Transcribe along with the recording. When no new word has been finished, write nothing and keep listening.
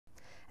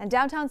And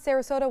downtown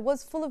Sarasota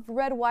was full of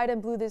red, white,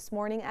 and blue this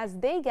morning as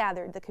they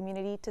gathered the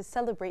community to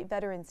celebrate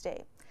Veterans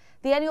Day.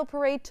 The annual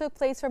parade took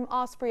place from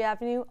Osprey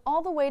Avenue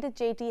all the way to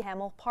J.T.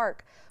 Hamill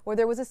Park, where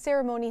there was a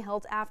ceremony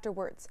held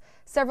afterwards.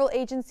 Several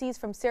agencies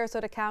from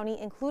Sarasota County,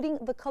 including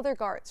the Color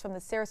Guards from the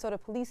Sarasota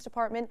Police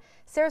Department,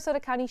 Sarasota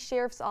County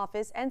Sheriff's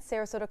Office, and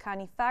Sarasota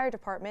County Fire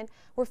Department,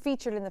 were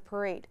featured in the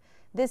parade.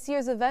 This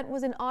year's event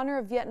was in honor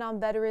of Vietnam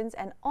veterans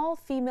and all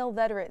female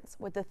veterans,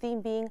 with the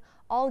theme being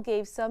 "All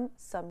gave some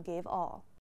gave all."